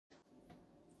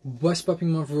What's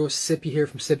popping, my bro? SEB P here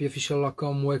from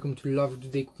SEBPofficial.com. Welcome to Love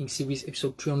Today Cooking Series,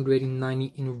 episode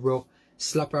 390 in a row.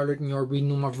 Slapper alert, and you already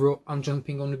know, my bro. I'm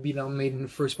jumping on the beat I made in the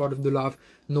first part of the live.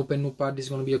 No pen, no pad. This is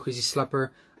gonna be a crazy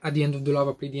slapper. At the end of the live,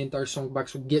 I play the entire song back,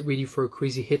 so get ready for a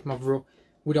crazy hit, my bro.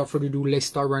 Without further ado, let's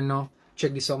start right now.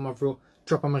 Check this out, my bro.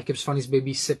 Drop on my caps, funnies,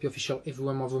 baby. SEB P Official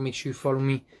everywhere, my bro. Make sure you follow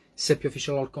me.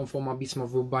 SEBPofficial.com for my beats, my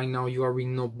bro. By now, you already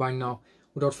know. By now.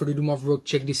 Without further ado, my bro,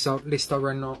 check this out. Let's start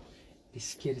right now.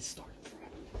 Let's get it started.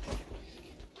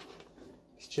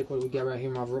 Let's check what we got right here,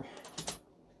 my bro.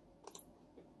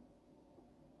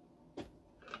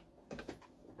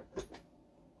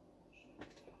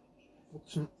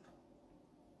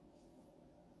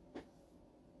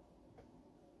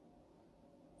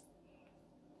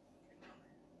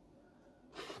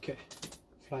 Okay,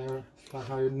 fly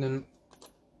higher than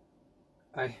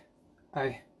I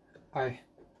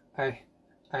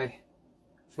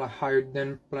fly higher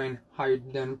than plane,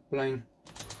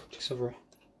 Check over.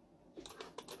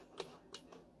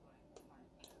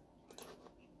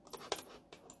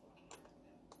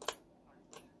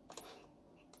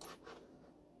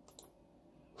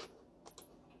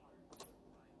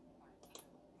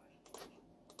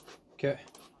 Okay.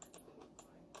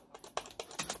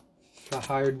 Fly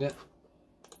higher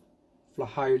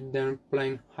than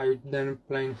plane,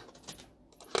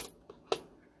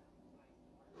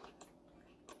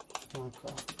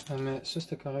 Encore. Mais ça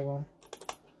c'était correct, bon.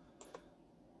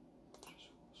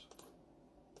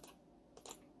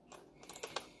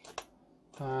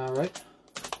 Alright.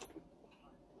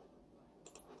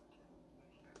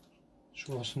 Je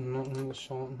vois son nom, c'est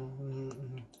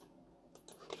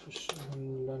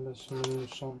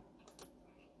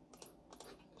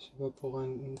pas pour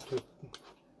un truc.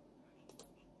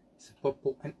 C'est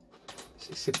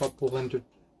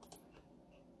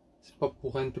pas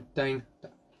pour un entertain.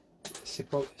 C'est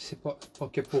pas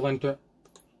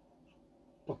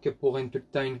que pour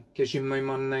entertain que j'ai mis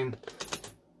mon name.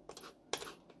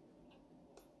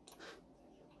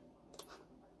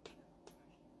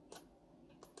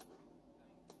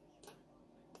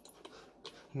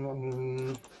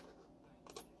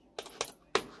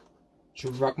 Je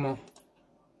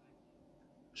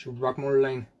rock mon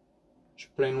lane. Je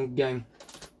play mon game.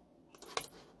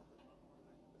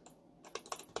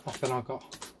 On fait encore.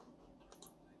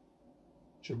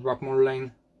 Je rock mon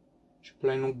lane. Je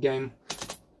play mon game.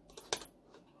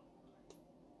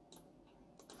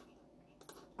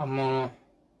 I'm on.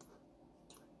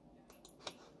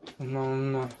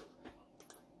 Non.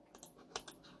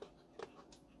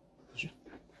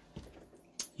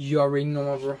 You already know,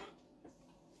 my bro.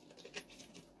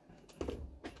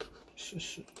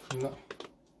 Non.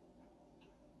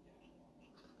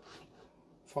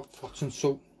 Fortune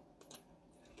so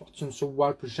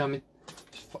wild peut jamais.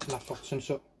 La fortune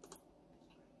so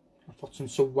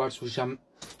wild peut jamais.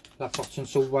 La fortune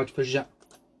so wild peut jamais.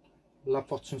 La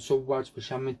fortune so wild peut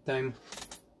jamais time.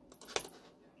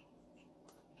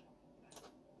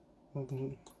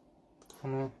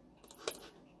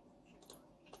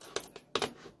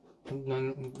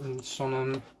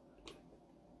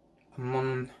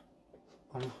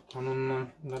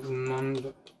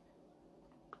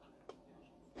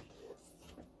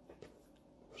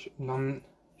 Son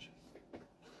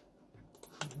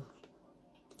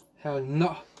hell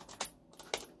no.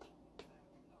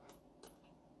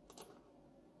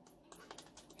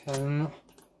 Hell no.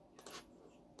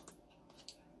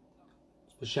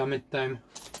 C'est jamais de time.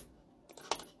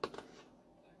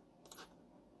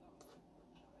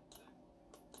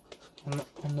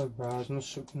 On the rise, no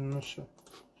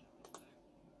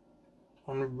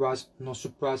on the rise, no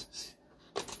surprise.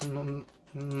 No.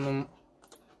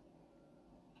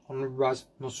 On the rise,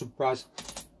 no surprise.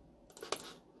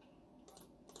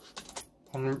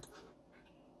 On the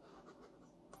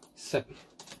SEB P.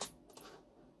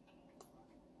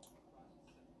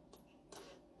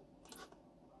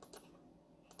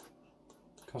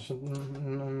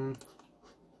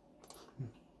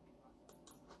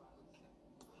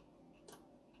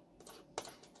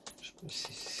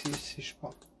 Si je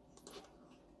parle.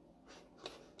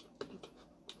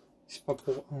 C'est pas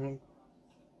pour un.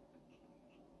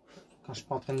 Quand je suis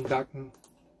pas en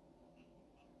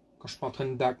train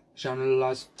de dac.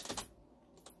 J'analyse.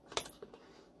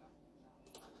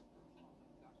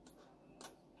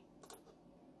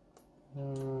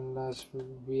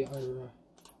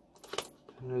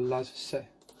 Analyse, c'est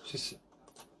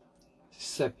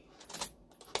SEB P.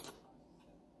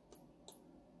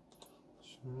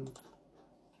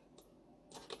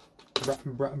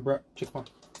 Check one.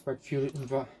 Bright future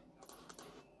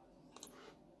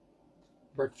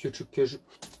bright future que je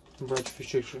bright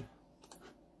future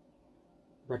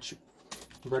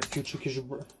Brad Future que je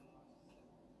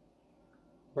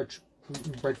Brad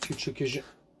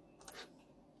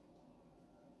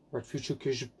Future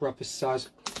que je prophesize.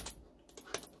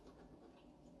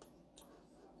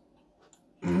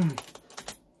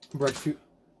 Brad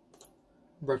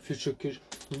Future que je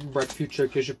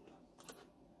prophesize.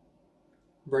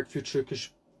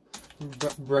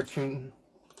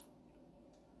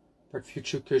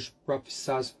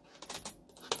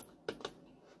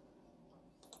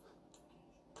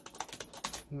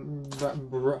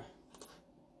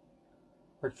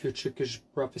 Brad Future que je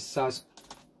prophesize.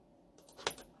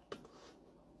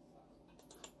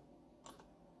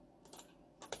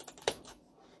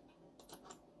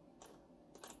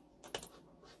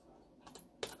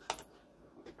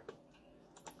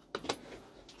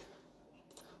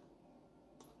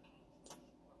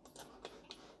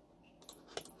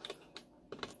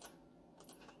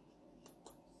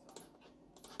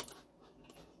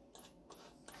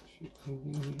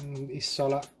 Et ça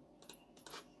là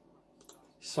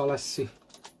c'est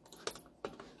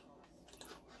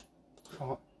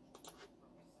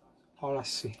là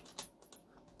c'est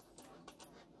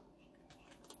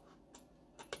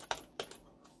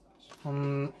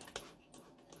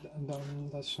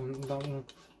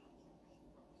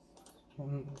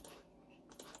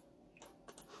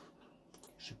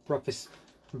je prophétise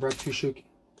Brad Future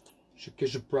que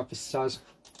je prophesize.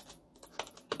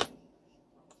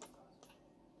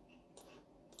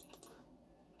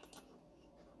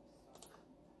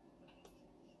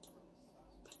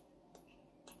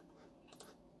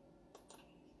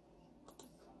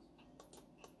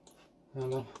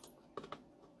 Alors,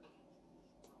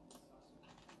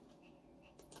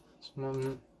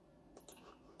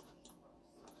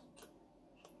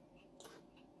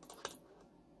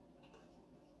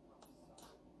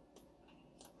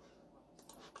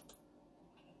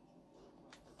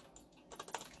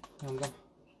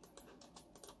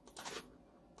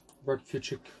 Brad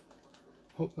Future,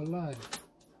 hope alive.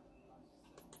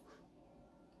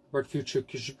 Brad Future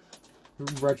que je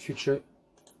Brad Future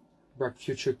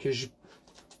que je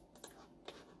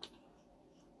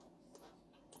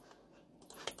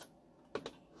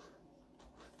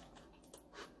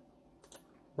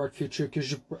Brad Future que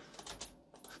je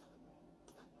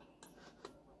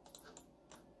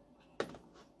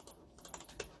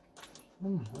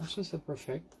ça c'est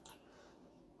parfait.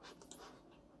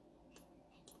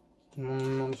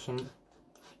 Non son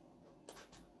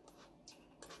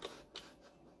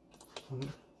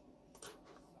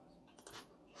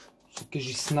ce que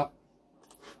j'y snap,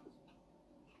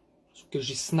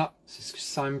 c'est ce que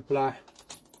ça me plaît.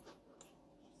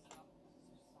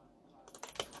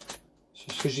 Ce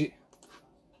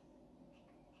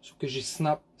que j'y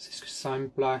snap, c'est ce que ça me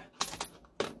plaît.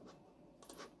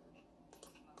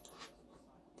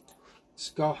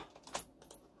 Score.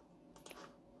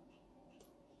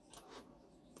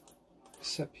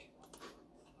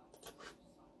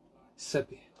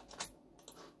 SEB.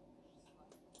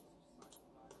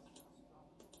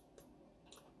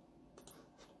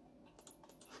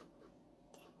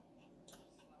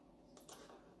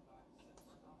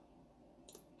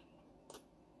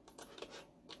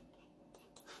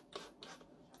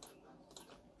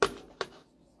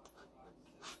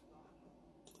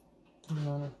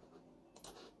 Non.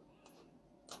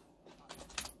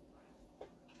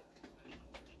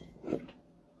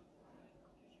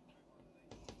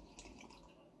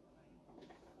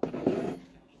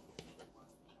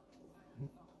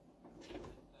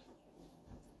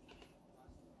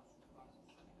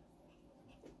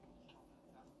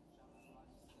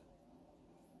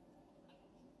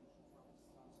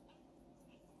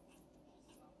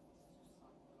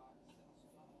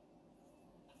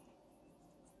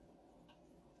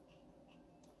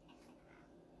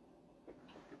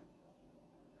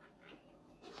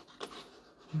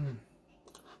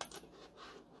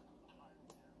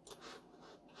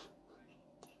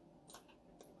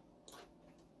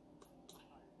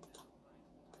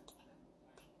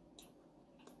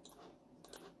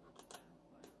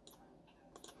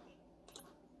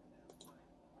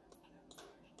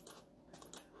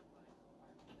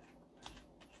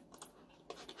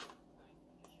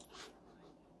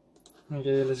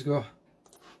 Okay, let's go.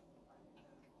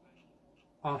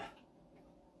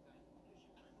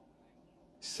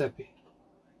 SEB.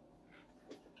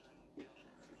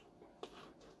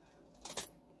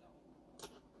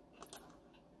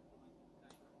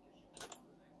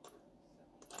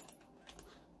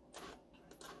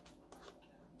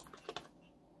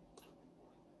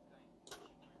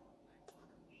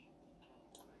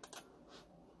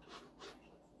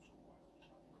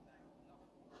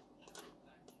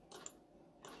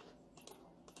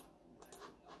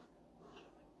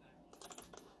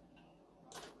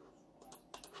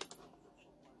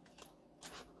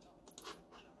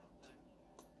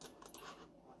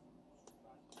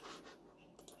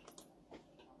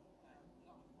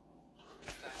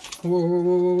 Whoa, whoa,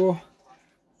 whoa, whoa, whoa.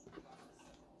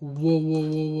 Whoa, whoa,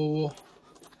 whoa, whoa, whoa.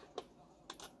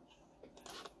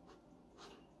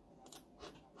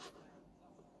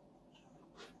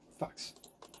 Facts.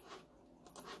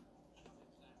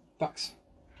 Facts.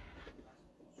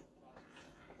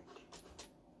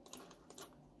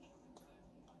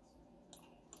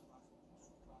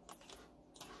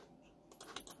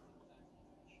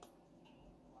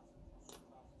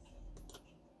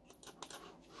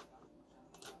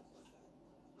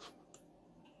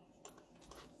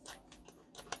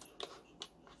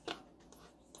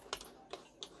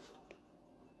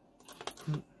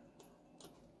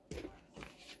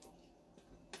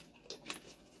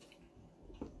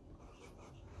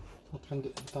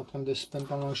 T'es en train de spam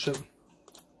pendant que je... T'es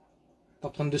en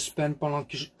train de spam pendant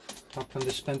que je... T'es en train de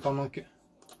spam pendant que...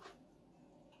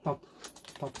 T'es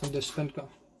en train de spam quand...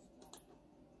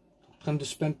 T'es en train de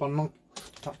spam pendant que...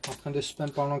 T'es en train de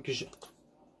spam pendant que je...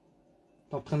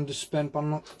 T'es en train de spam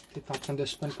pendant... T'es en train de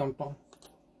spam quand...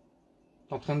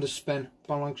 T'es en train de spam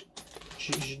pendant que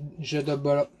je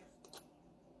double up.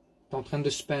 T'es en train de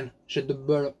spam, je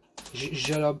double up.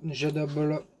 Je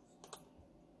double up.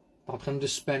 T'es en train de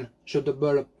spam, je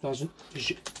double up dans une...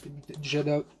 T'es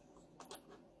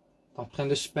en train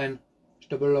de spam, je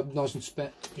double up dans une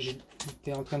spam.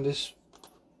 T'es en train de...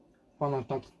 Pendant que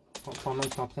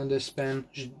t'es en train de spam,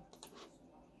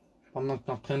 pendant que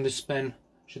t'es en train de spam,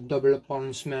 je double up pendant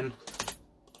une semaine.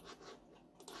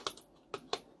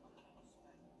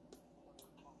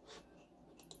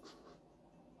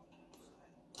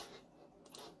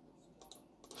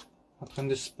 En train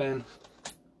de spam.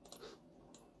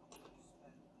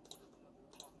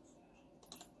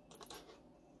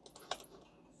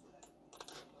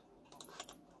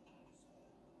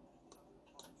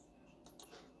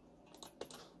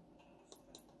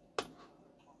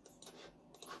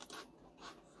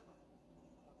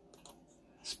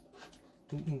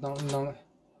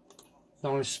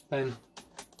 Dans le spam.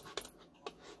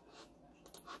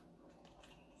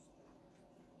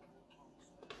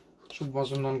 Je vois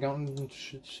dans le gant.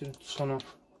 Sono.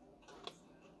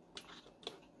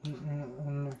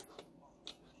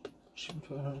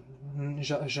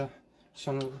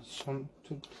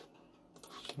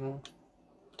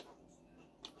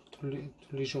 Tous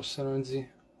les jours c'est lundi.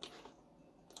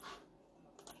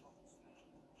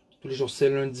 Tous les jours c'est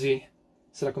lundi.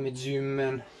 C'est la comédie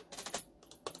humaine.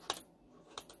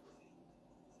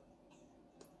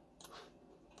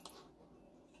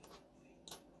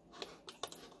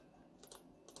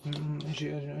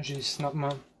 J'ai snap ma...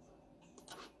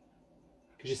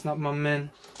 J'ai snap ma man.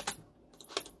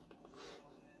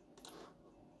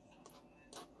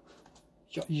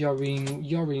 Yarin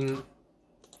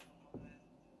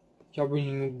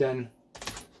Dan.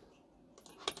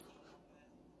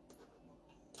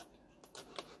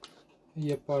 Il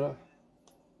n'y a pas là.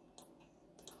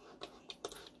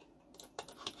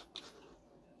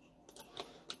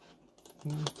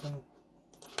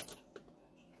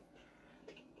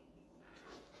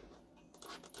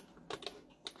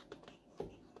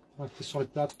 Pendant que t'es sur le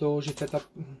plateau, j'ai fait ta...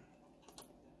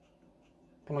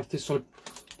 Pendant que t'es sur le...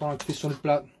 Pendant que t'es sur le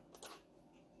plat...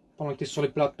 Pendant que t'es sur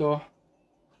le plateau...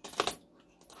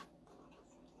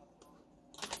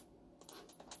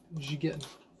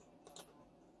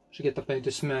 J'ai ta paye de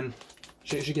semaine.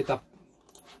 J'ai ta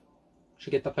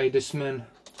paye de semaine.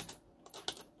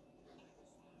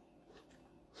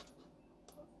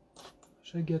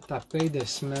 J'ai ta paye de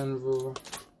semaine, bro.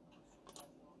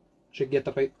 J'ai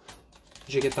ta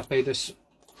paye de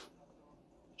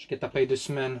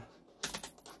semaine.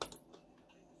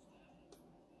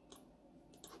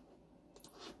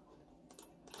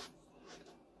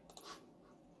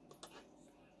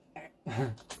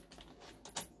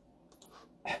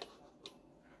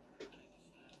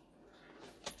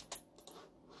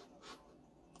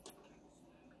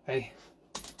 Hey.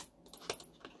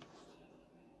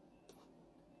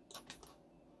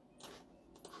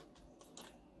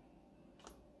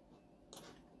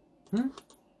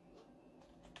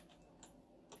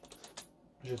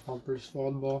 Je vais prendre plus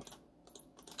fort de bord.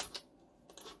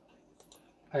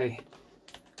 Hey.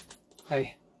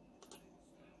 Hey.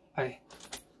 Hey.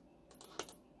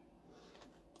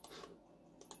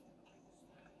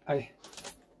 Hey.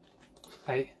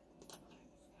 Hey.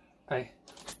 Hey.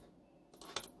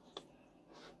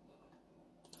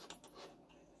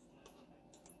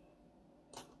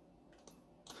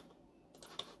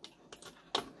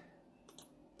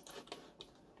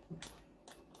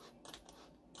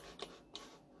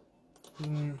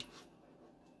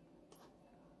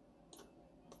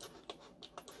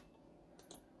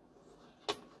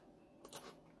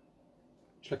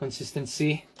 J'ai la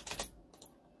consistency.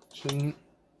 C'est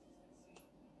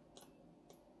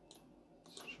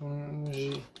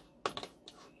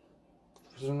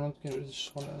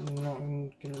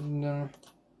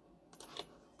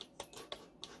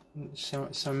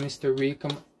un mystery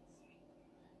comme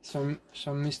c'est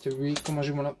un mystery comment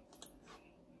j'ai mon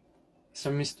c'est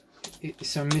un mystery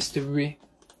c'est un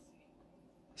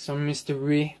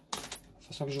mystery la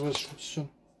façon que je vois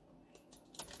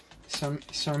ça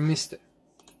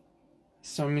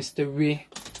c'est un mystery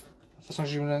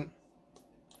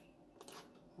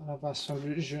la façon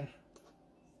que je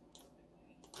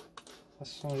la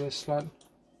façon que je slide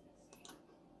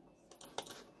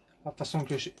la façon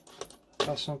que je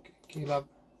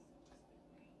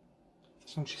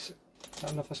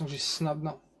la façon que j'ai snap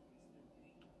dans la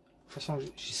façon que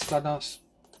j'ai slide dans la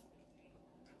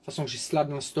façon que j'ai slide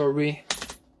dans la story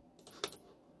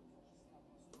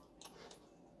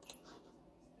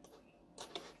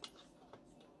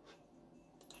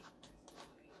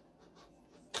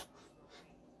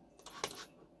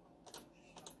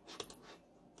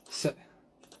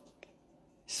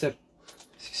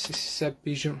SEB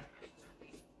P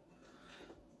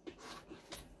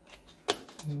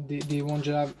des ones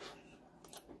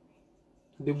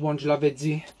je l'avais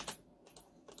dit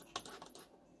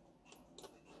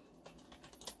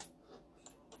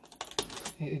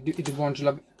et des ones je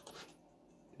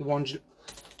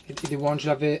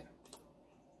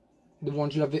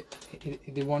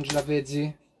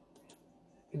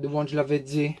l'avais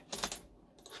dit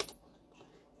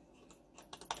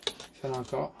fais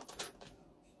encore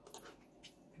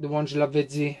the one je l'avais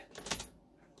dit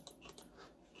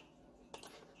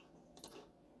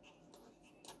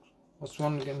what's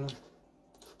one again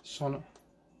son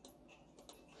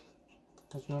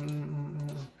what's one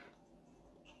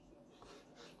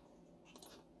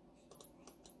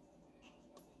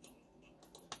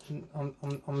I'm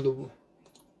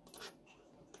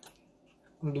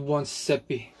the one SEB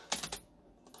P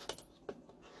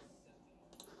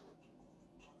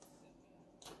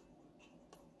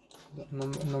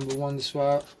number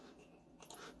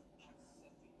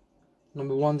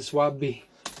one this one B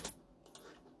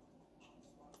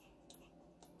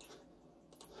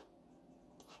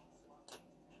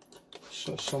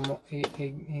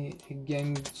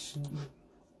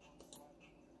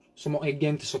som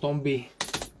agent sur ton B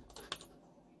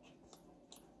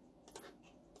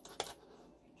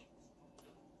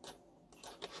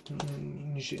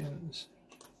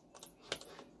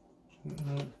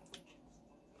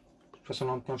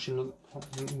façon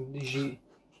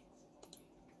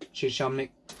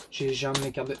j'ai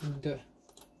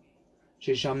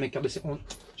jamais gardé ces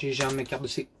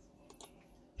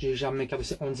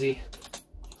on dit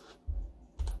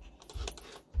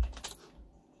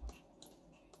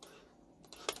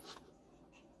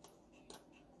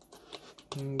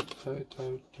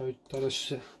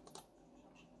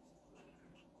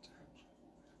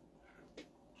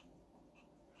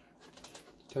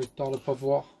t'as eu tort de pas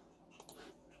voir.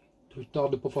 T'as eu tort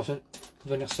de pas voir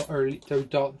venir ça early. T'as eu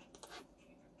tort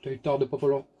de pas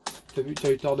voir. T'as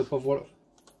eu tort de pas voir.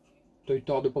 T'as eu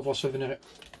tort de pas voir ça venir.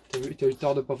 T'as eu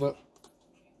tort de pas voir.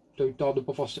 T'as eu tort de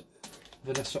pas voir ça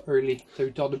venir ça early. T'as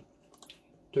eu tort de pas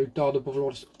voir de pas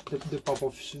voir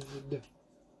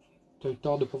t'as eu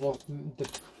tort de pas voir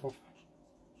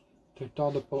t'as eu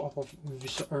tort de pas avoir vu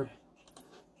ça early.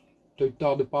 T'as eu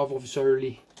tort de pas avoir vu ça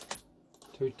early.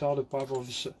 T'as eu tort de pas avoir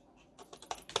vu ça.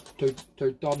 T'as eu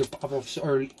tort de pas avoir vu ça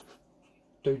early.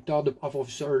 T'as eu tort de pas avoir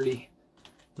vu ça early.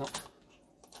 Non.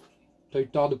 T'as eu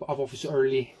tort de pas avoir vu ça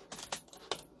early.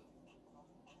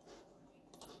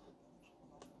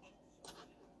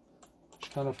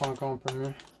 Je vais le faire encore un peu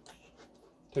mieux.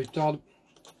 T'as eu tort de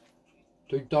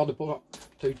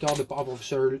pas avoir vu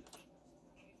ça early.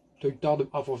 T'as eu tort de pas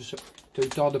avoir vu ça. T'as eu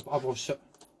tort de pas avoir vu ça.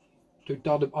 T'as eu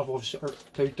tort de pas avoir vu ça early.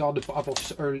 T'as eu tort de pas avoir vu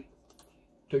ça early.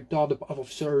 T'as eu tort de pas avoir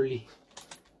vu ça early.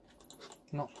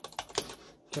 Non.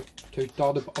 T'as eu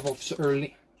tort de pas avoir vu ça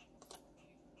early.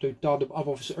 T'as eu tort de pas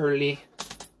avoir vu ça early.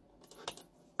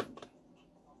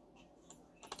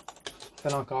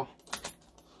 Fais-le encore.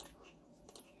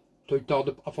 T'as eu tort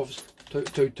de pas avoir vu ça.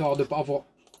 T'as eu tort de pas avoir.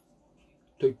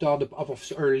 T'as eu tort de pas avoir vu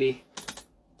ça early.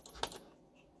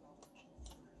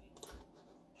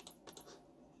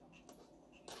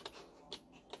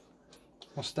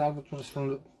 On start with this from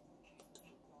the.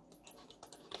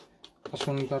 That's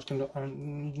one that's gonna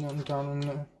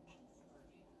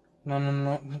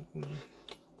no.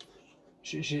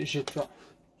 J'ai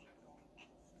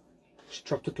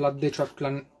drop toute la D, drop toute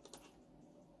la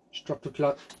j'ai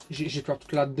drop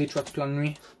toute la D, drop toute la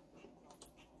nuit.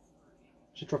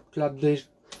 J'ai drop toute la D,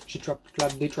 drop toute la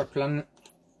nuit.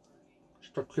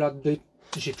 J'ai drop toute la D,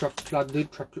 J'ai trap toute la day,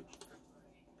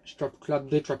 j'ai trap toute la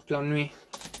day, trap toute la nuit.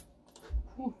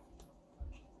 Ouh.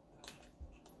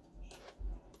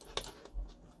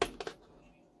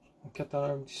 En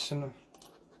catalogue, c'est là.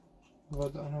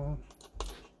 Voilà.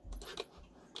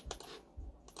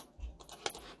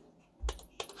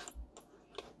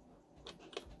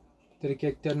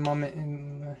 Dedicated moment,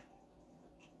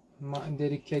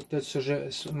 dedicated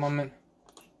moment,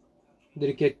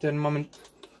 dedicated moment,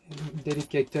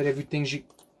 dedicated everything,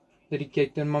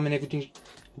 dedicated moment, everything,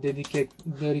 dedicated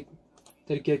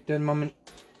moment,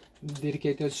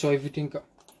 dedicated so everything come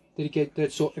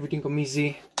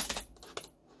easy.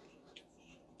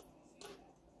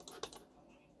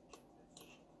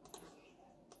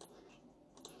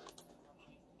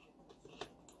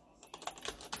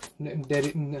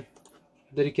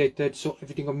 Dedicated so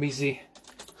everything come easy.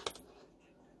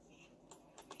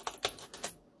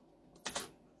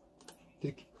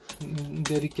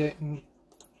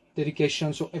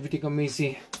 Dedication so everything come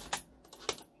easy.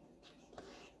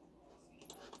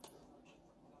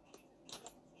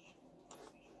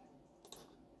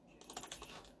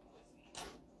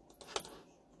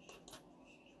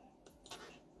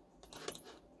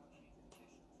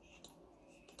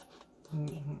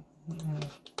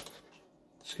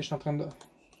 Ce que je suis en train de...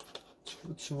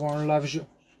 Tu vois un live,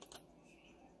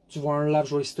 tu vois un live, je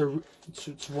vois history.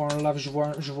 Tu vois un live, je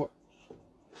vois...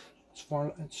 Tu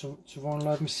vois un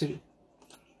live, mais c'est...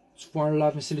 Tu vois un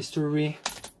live, mais c'est l'history.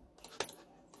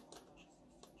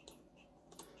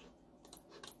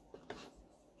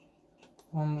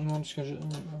 Non, ce que je...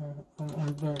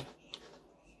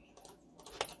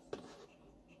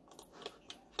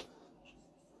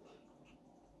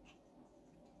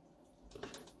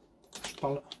 Je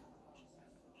parle...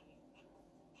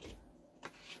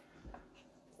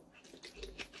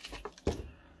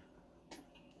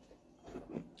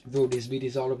 Bro, this beat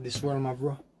is all of this world, my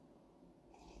bro.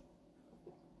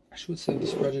 I should save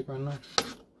this project right now.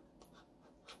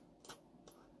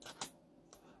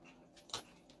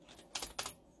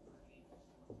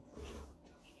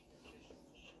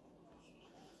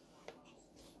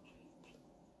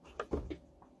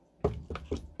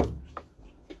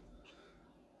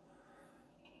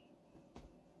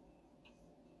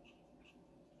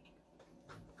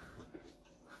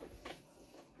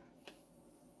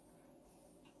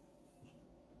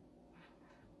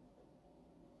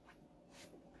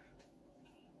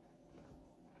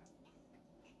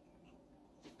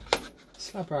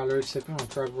 Slapper alert, c'est pas un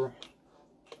track, bro.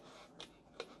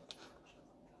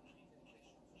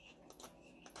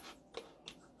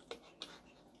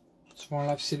 Tu vois un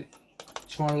live, c'est...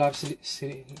 Tu vois un live, c'est...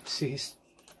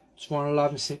 Tu vois un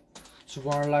live, c'est... Tu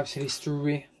vois un live, c'est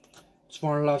l'history. Tu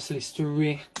vois un live, c'est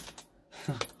l'history.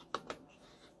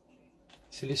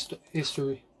 C'est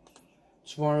l'history.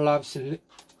 Tu vois un live, c'est...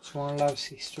 Tu vois un live,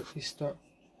 c'est histoire.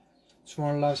 Tu vois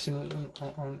un live, c'est...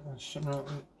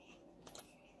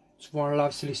 Tu vois un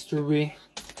live, c'est l'history.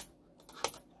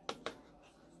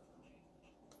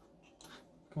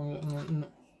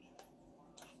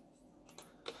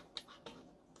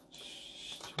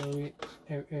 Story,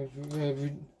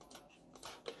 every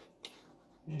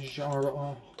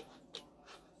genre,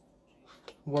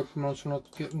 what months not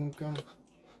getting come.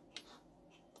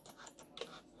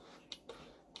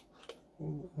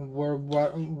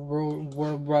 Worldwide,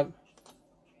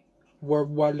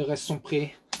 le reste sont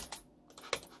prêts.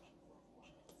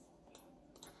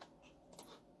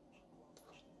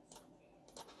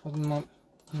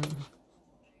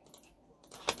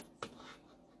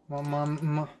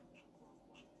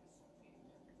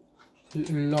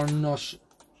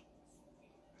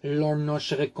 L'ornoche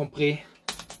serait compris.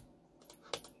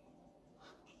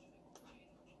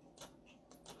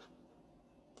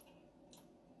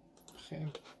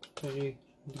 Pré,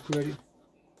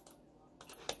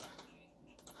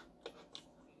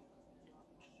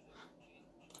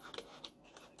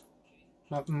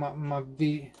 ma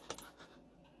vie,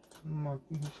 ma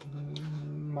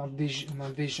vision,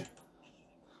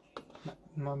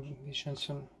 ma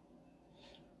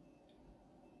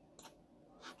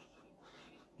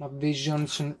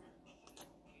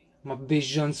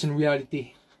vision in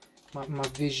reality, ma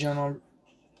vision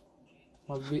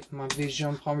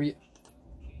prend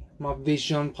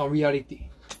reality.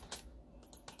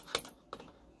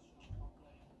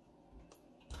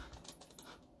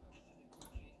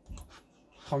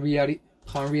 Prend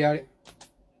reality.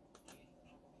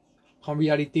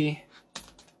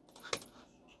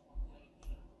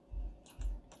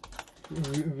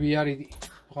 Reality.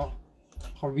 Prend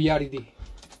reality.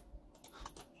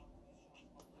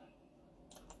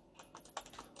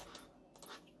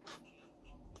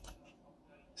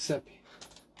 SEB P.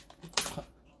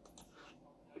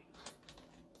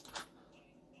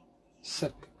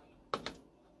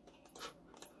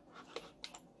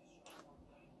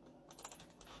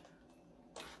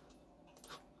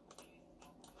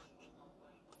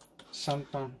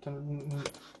 Sometime.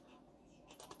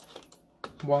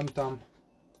 One time.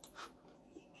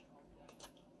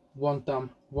 One time.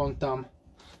 One time.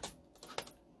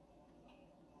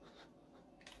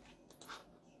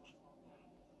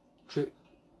 Three.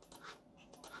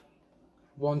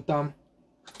 One time.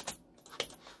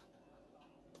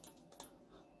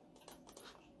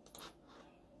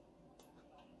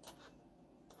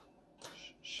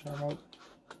 Shout out.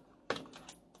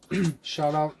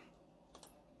 Shout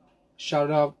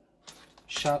out.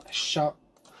 Shout out.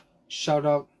 Shout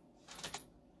out.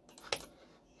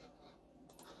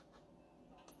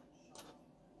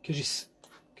 Que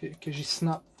j'y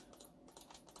snap.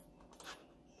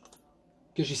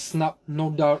 Que j'y snap, no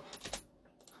doubt.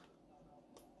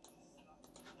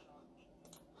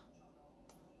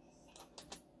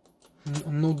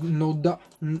 No doubt.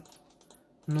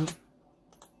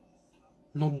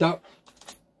 No doubt.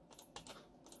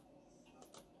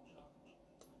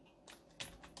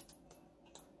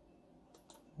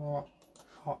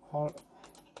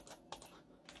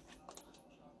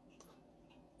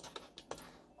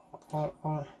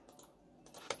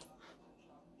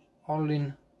 All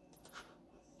in,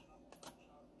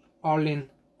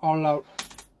 all out. All out.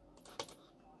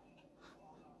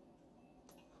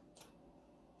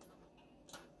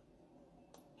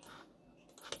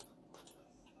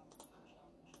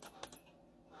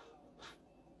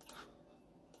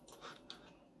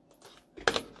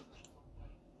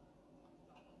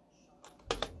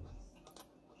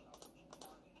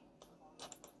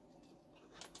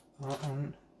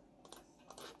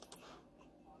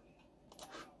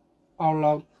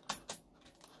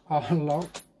 All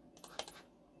out.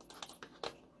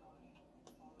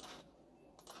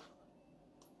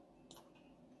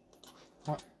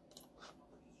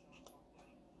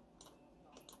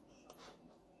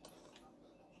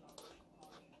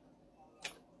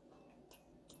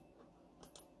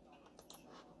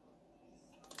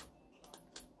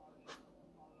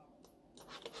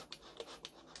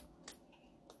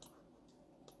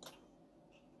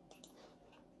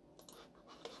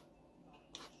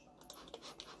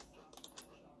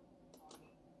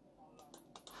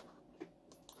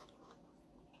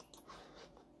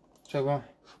 Check one.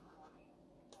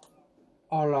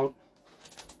 All out.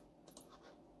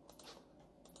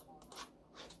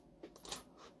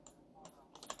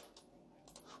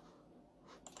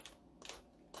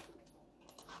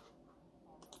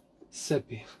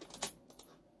 SEB.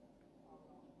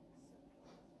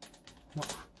 No.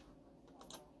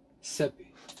 SEB.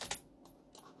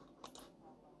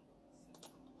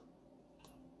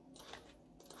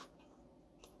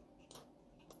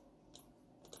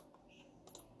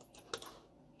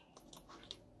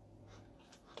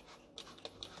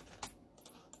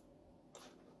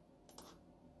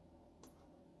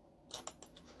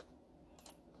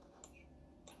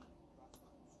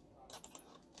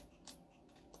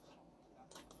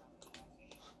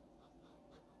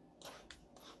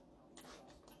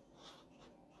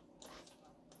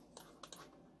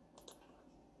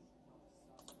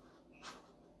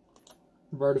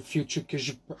 Brighter future que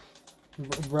je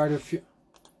brighter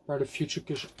future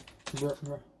que je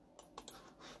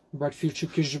bright future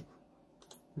que je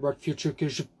bright future que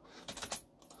je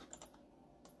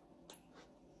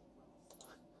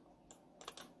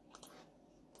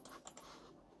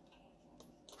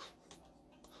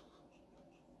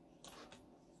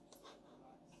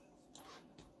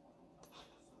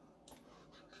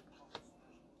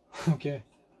okay.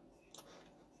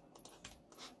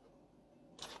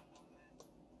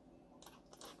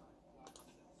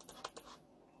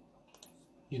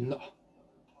 You know,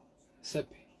 SEB.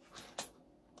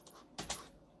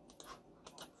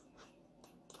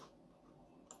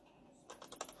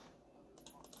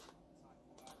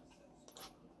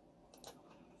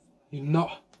 You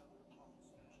know,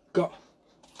 go.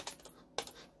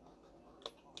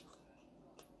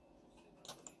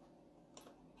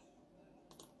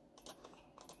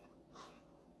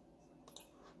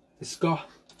 Let's go.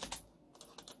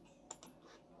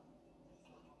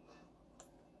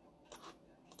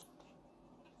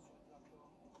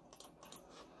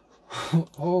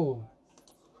 Oh.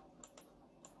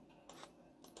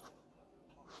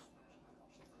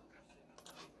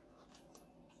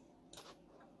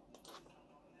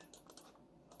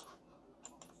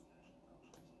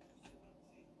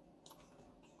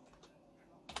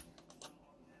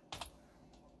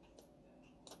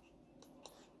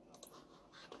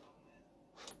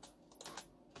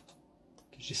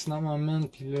 J'ai snap ma main,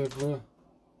 puis là,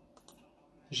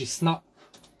 j'ai snap.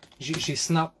 J'ai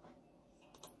snap.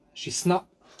 J'ai snap.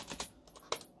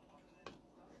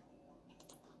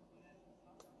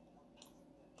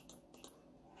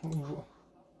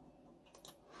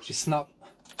 She snap.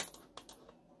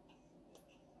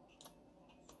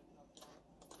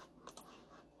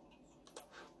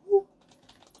 Woo.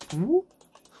 Woo.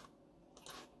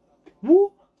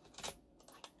 Woo.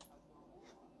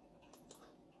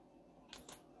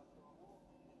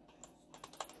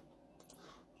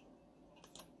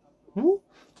 Woo.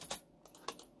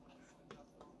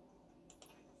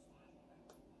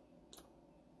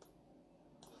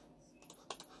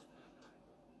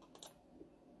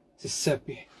 C'est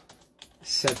SEB.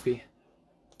 SEB.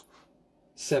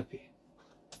 SEB.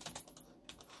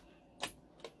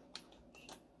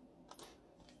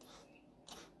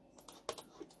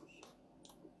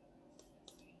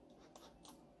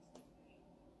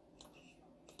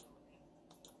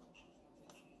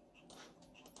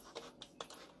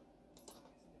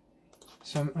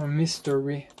 Some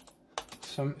mystery.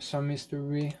 Some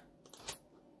mystery.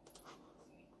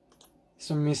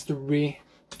 Some mystery.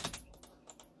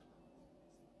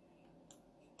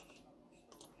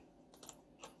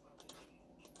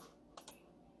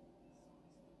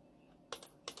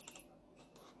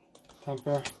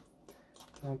 Tamper,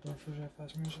 faut que je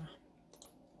fasse mieux ça.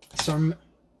 Some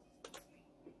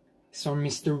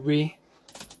mystery.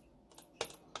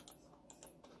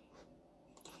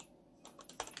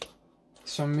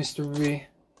 Some mystery.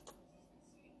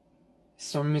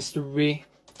 Some mystery.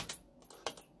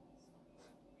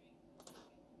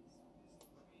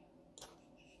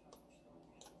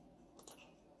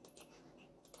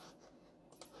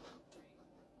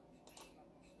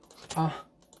 Ah.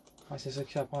 Ah, c'est ça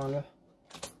que ça prend là.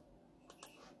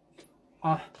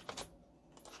 Ah.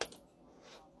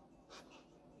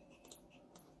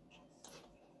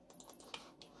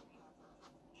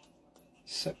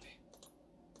 SEB.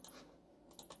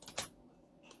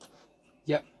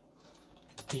 Yeah.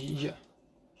 Yeah.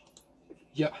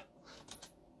 Yeah.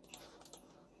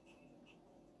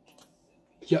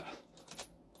 Yeah.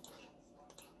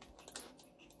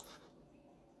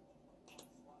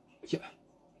 Yeah.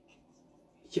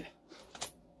 Yeah.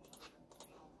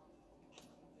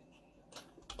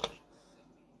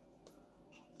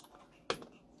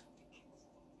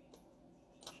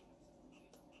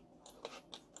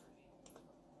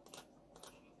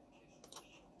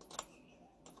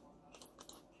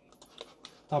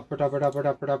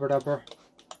 Dapper.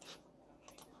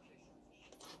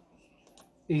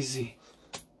 Easy.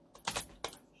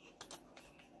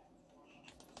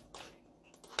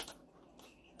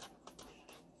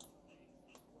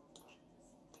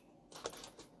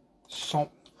 Sans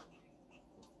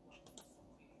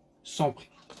prix.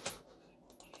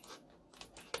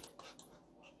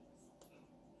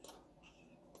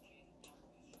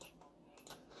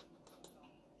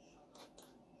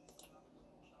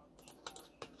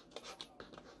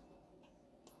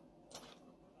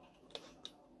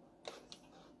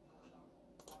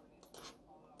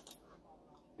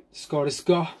 Let's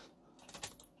go.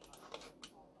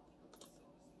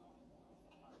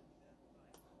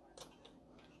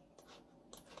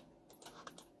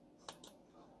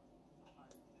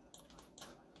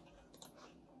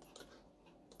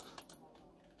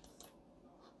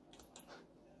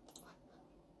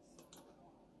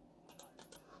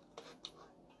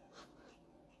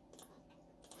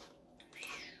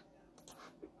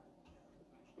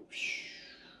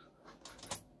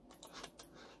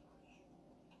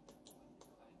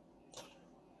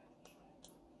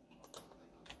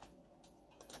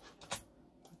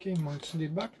 Ok, il manque des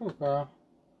bacs là ou pas?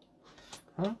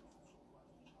 Hein?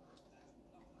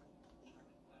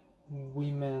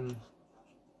 Women.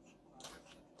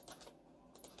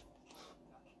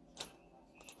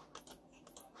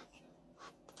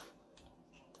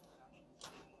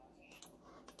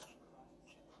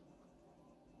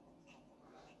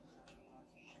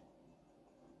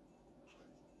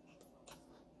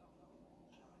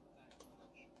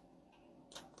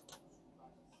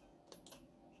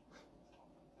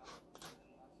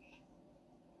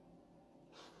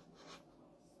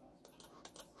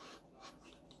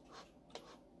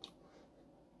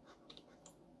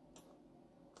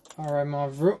 Alright, my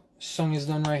bro, song is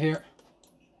done right here.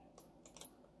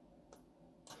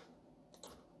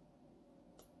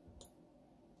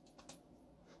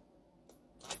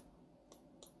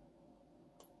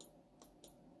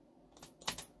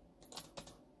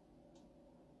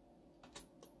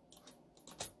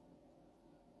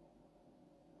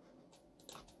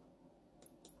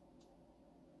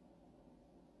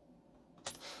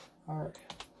 Alright.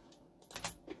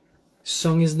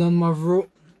 Song is done, my bro.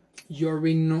 You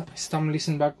already know. It's time to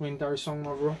listen back to the entire song,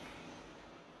 my bro.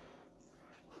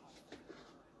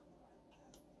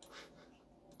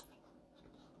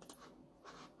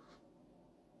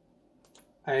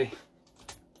 Hey.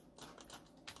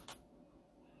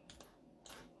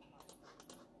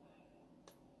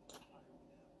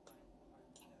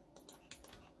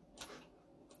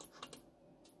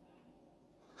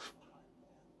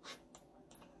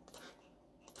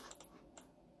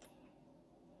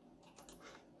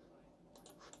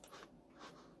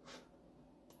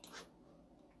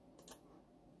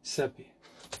 SEB P.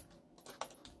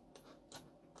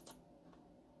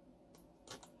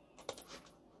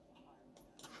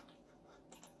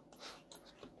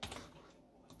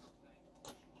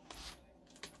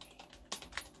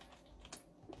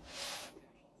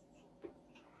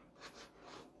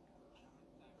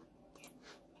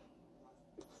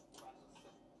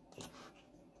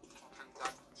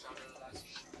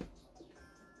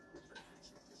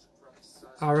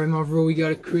 Alright, my bro, we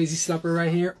got a crazy slapper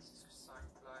right here.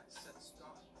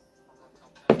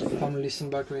 I'm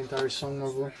listening back to the entire song, my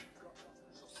bro.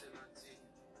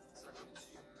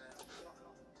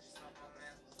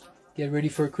 Get ready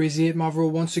for a crazy hit, my bro.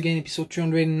 Once again, episode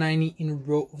 390 in a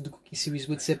row of the cooking series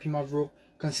with SEB P, my bro.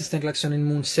 Consistent like sun and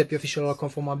moon. SEB P official.com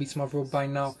for my beats, my bro. By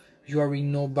now, you already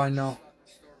know by now.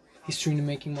 History in the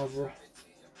making, my bro.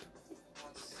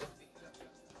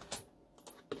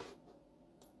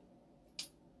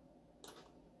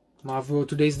 My bro,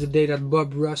 today's the day that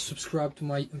Bob Ross subscribed to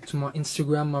my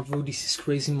Instagram, my bro. This is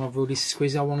crazy, my bro. This is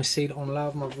crazy. I want to say it on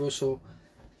live, my bro. So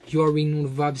you already know the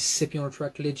vibes. SEB P on the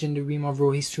track, legendary, my bro.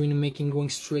 History in the making, going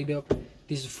straight up.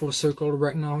 This is full circle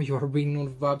right now. You already know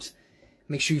the vibes.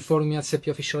 Make sure you follow me at SEB P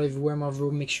official everywhere, my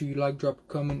bro. Make sure you like, drop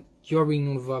a comment. You already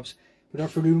know the vibes. Without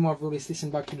further ado, my bro, let's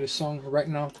listen back to the song right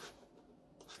now.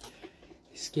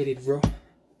 Let's get it, bro.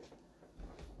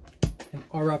 And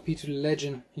RIP to the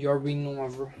legend. You already know, my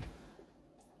bro.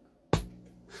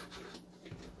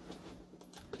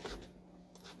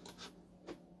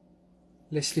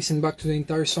 Let's listen back to the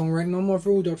entire song right now, my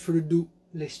bro. Without further ado,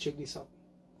 let's check this out.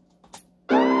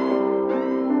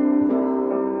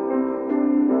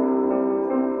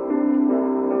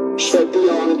 SEB P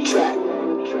on the track.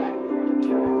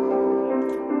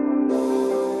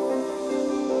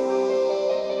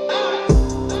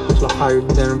 Higher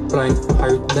than a plane,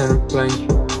 higher than a plane.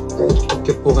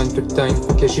 Ok pour entertain,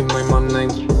 ok j'ai my name.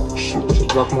 Je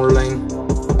block mon lane,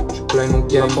 je play mon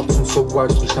game. La fortune so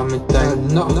wild, so jamais time.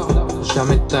 No,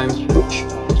 jamais time.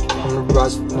 On the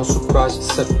rise, no surprise,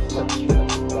 SEB P.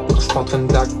 Quand j'suis en train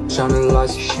d'act,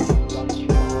 j'analyse.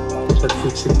 Pas le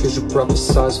futur que je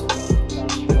prophesize.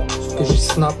 Ce que j'ai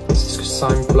snap, c'est ce que ça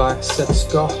imply. Set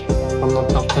score, pendant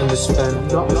que t'es en train de spend.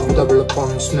 Je double up en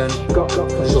une semaine,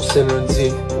 le jour c'est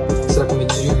lundi. C'est la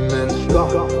comédie humaine.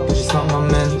 J'ai snap ma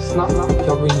man,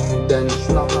 y'a rien nous donne.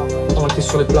 Pendant que t'es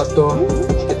sur les plateaux,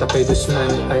 j't'ai tapé 2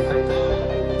 semaines.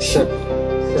 SEB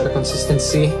P, la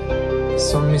consistency,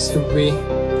 c'est un mystery. De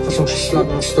toute façon j'suis slap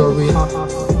dans story.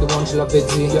 The one je l'avais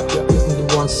dit,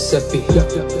 the one c'est SEB P,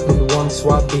 the one c'est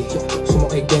Wabi. Sur mon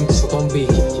A-game t'es sur ton beat.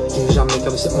 Je n'ai jamais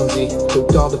qu'à ce on dit.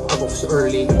 L'auteur de avoir so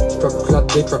early. Drop la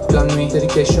day, drop la nuit.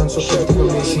 Dedication sur catégorie.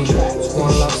 Tu vois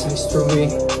un love c'est mystery.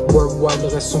 Worldwide, le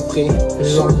reste sont pris. Les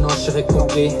gens non, j'ai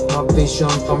compris. Ma vision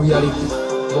en reality.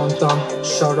 One time,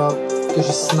 shout out. Que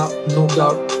j'ai snap, no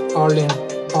doubt. All in,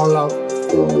 all out.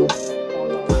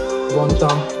 One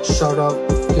time, shout out.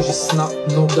 Que j'ai snap,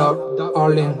 no doubt.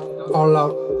 All in, all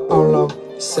out, all out.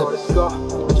 SEB P.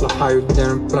 Higher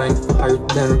than a plane, higher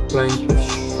than a plane.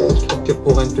 Ok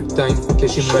pour entertain, ok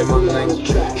j'ai my name.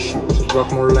 Je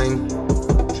block mon lane,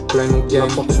 je play mon game. La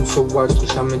fortune so wild, so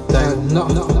jamais time. No,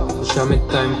 jamais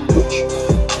time.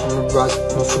 On the rise,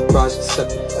 no surprise, SEB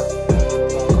P.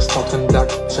 Quand j'suis en train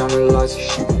d'act, j'analyse.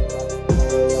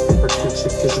 Pas le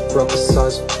futur que je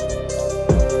prophesize.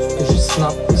 Ce que j'ai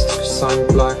snap, c'est ce que ça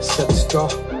imply. SEB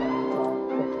score.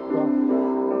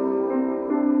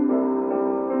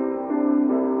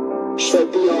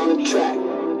 SEB P on the track.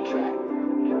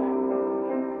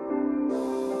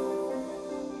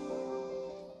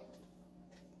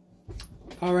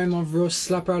 Alright, my bro,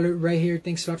 slapper alert right here.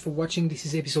 Thanks a lot for watching. This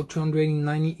is episode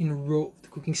 290 in a row of the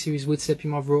cooking series with SEB P,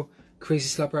 my bro. Crazy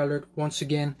slapper alert once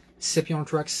again. SEB P on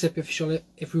track, SEB P official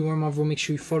everywhere, my bro. Make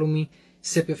sure you follow me.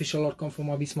 SEBPofficial.com for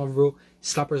my beats, my bro.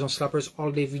 Slappers on slappers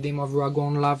all day, every day, my bro. I go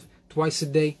on live twice a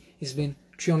day. It's been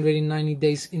 390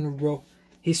 days in a row.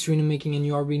 History in the making, and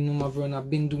you already know, my bro. And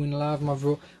I've been doing live, my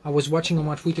bro. I was watching on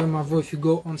my Twitter, my bro. If you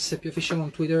go on SEB P official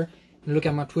on Twitter and look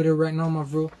at my Twitter right now, my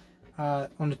bro.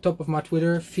 On the top of my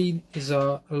Twitter feed is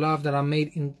a live that I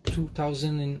made in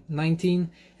 2019,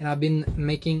 and I've been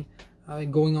making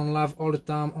going on live all the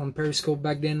time on Periscope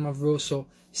back then, my bro. So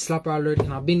slapper alert,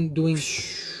 and I've been doing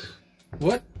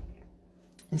what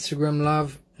Instagram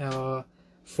live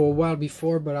for a while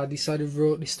before, but I decided,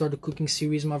 bro, to start the cooking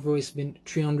series, my bro. It's been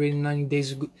 390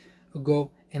 days ago,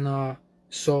 and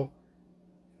so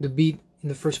the beat in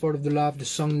the first part of the live, the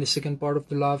song in the second part of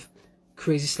the live.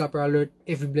 Crazy slapper alert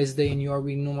every blessed day, and you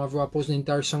already know, my bro. I post the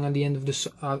entire song at the end of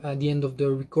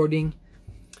the recording.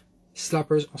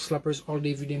 Slappers on slappers all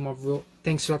day, every day, my bro.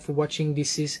 Thanks a lot for watching.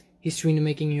 This is history in the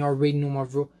making. You already know, my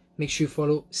bro. Make sure you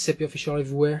follow SEB P official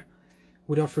everywhere.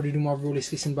 Without further ado, my bro,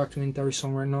 let's listen back to the entire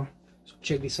song right now. So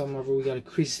check this out, my bro. We got a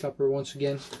crazy slapper once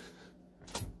again.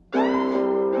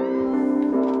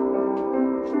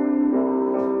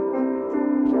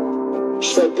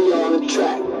 SEB P on the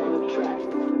track.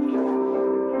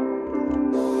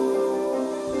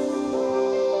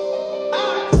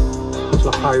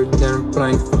 Higher than a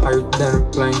plane, higher than a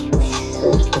plane.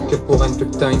 Ok pour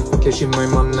entertain, ok j'ai même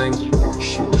mon name.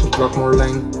 Je bloque mon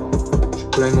lane, je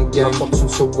play mon game. La fortune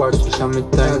so wild, je jamais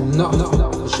time. No,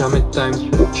 jamais time.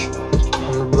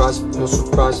 On the rise, no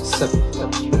surprise, SEB.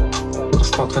 Quand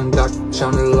je prends train d'acte,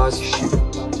 j'analyse.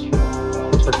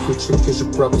 Pas de future que je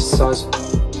prophesize.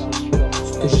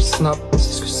 Ce que j'y snap, c'est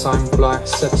ce que ça implique.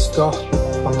 SEB score,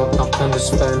 pendant que t'es en train de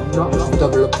spend. Je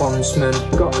double up en une semaine,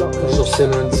 le jour c'est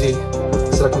lundi.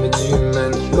 C'est la comédie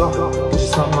humaine. J'ai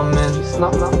snap ma man,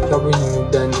 la ruine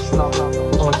nous donne.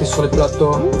 On était sur les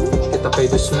plateaux, j'étais tapé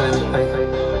 2 semaines.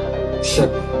 SEB,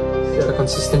 la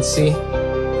consistency,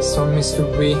 c'est un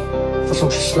mystery. De toute façon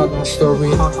je suis là dans ma story.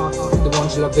 The one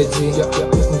je l'avais dit,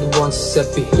 the one c'est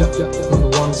SEB P,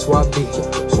 the one c'est Wabi.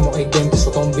 Sur mon A-game t'es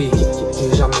sur ton beat.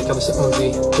 J'ai jamais gardé cette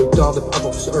envie. J'ai eu tard de pas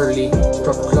avoir fait early.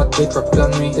 Drop la day, drop la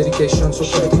nuit. Dedication sur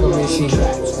chaque ici.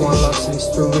 Ce point là c'est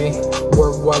l'history.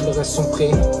 Worldwide, le reste sont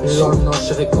pris. Lol, non,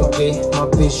 j'ai compris. Ma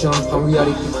vision prend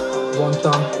reality. One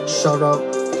time, shout out.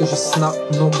 Que je snap,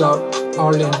 no doubt.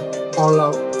 All in, all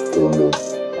out.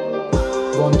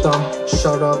 One time,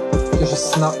 shout out. Que je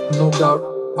snap, no doubt.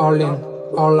 All in,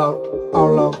 all out,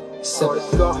 all out. SEB.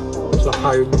 La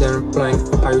higher than a plane,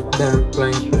 higher than a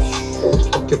plane.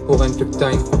 Ok pour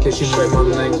entertain, ok j'ai même mon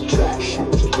name.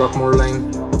 Je bloque mon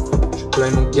lane. Play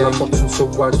mon game, la fortune so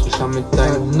wild, je jamais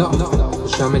time. No,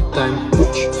 jamais time.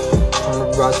 On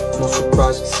the rise, no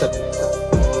surprise, SEB.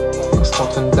 Quand je prends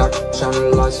train d'acte,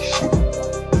 j'analyse.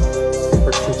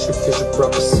 Pas de future que je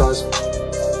prophesize.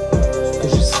 Ce que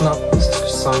je snap, c'est ce que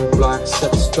ça implique.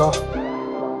 SEB score.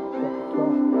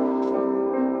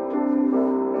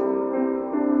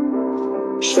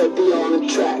 SEB P on the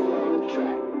track.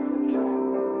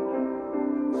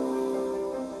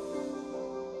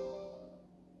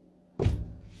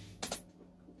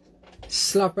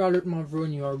 Slapper alert, my bro,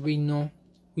 and you already know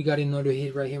we got another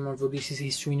hit right here, my bro. This is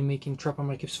history in the making. Trap on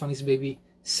my keeps funnies, baby.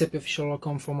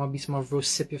 SEBPofficial.com for my beats, my bro.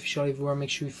 SEB P official everywhere. Make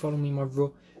sure you follow me, my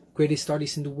bro. Greatest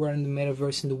artist in the world, in the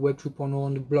metaverse, in the web 3.0,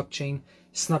 on the blockchain.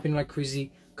 Snapping like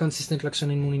crazy, consistent like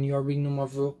sun and moon, and you already know, my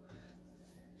bro.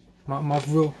 My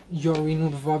bro, you already know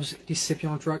the vibes. This is SEB P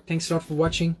on track. Thanks a lot for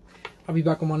watching. I'll be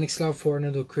back on my next live for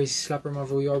another crazy slapper, my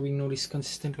bro. You already know this,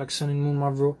 consistent like sun and moon, my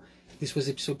bro. This was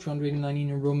episode 290 in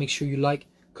a row. Make sure you like,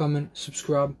 comment,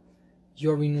 subscribe.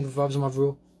 You already know the vibes, my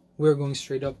bro. We're going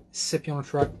straight up. SEB P on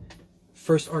track.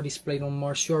 First artist played on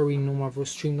Mars. You already know, my bro.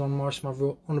 Streamed on Mars, my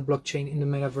bro. On the blockchain, in the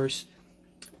metaverse.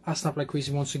 I snap like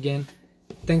crazy once again.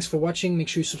 Thanks for watching. Make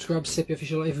sure you subscribe. SEB P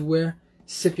official everywhere.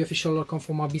 SEBPofficial.com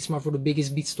for my beats, my bro. The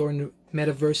biggest beat store in the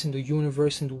metaverse, in the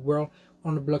universe, in the world.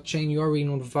 On the blockchain. You already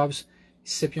know the vibes.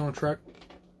 SEB P on track.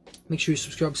 Make sure you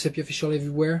subscribe. SEB P official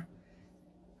everywhere.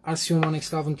 I'll see you on my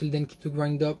next live. Until then, keep the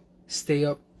grind up. Stay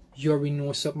up. You already know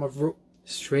what's up, my bro.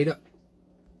 Straight up.